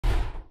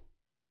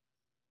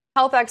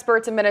Health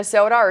experts in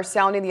Minnesota are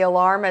sounding the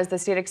alarm as the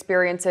state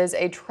experiences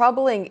a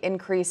troubling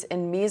increase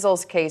in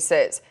measles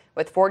cases.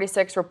 With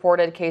 46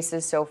 reported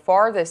cases so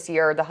far this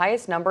year, the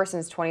highest number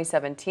since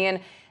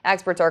 2017,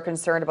 experts are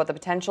concerned about the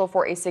potential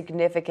for a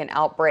significant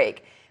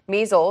outbreak.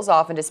 Measles,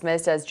 often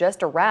dismissed as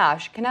just a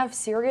rash, can have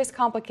serious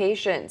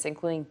complications,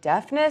 including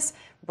deafness,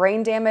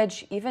 brain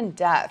damage, even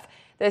death.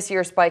 This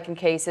year's spike in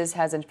cases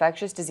has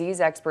infectious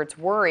disease experts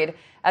worried,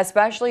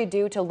 especially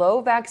due to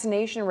low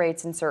vaccination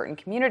rates in certain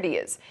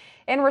communities.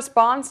 In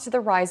response to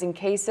the rising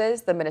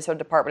cases, the Minnesota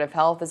Department of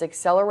Health is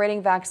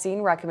accelerating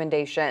vaccine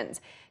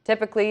recommendations.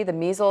 Typically, the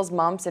measles,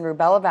 mumps, and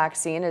rubella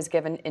vaccine is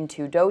given in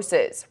 2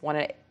 doses, one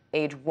at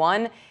age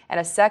 1 and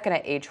a second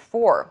at age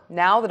 4.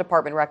 Now the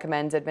department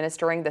recommends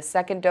administering the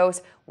second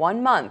dose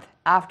 1 month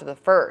after the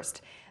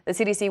first. The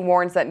CDC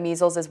warns that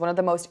measles is one of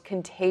the most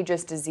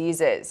contagious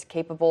diseases,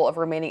 capable of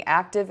remaining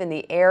active in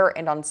the air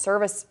and on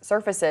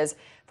surfaces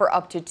for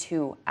up to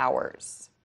 2 hours.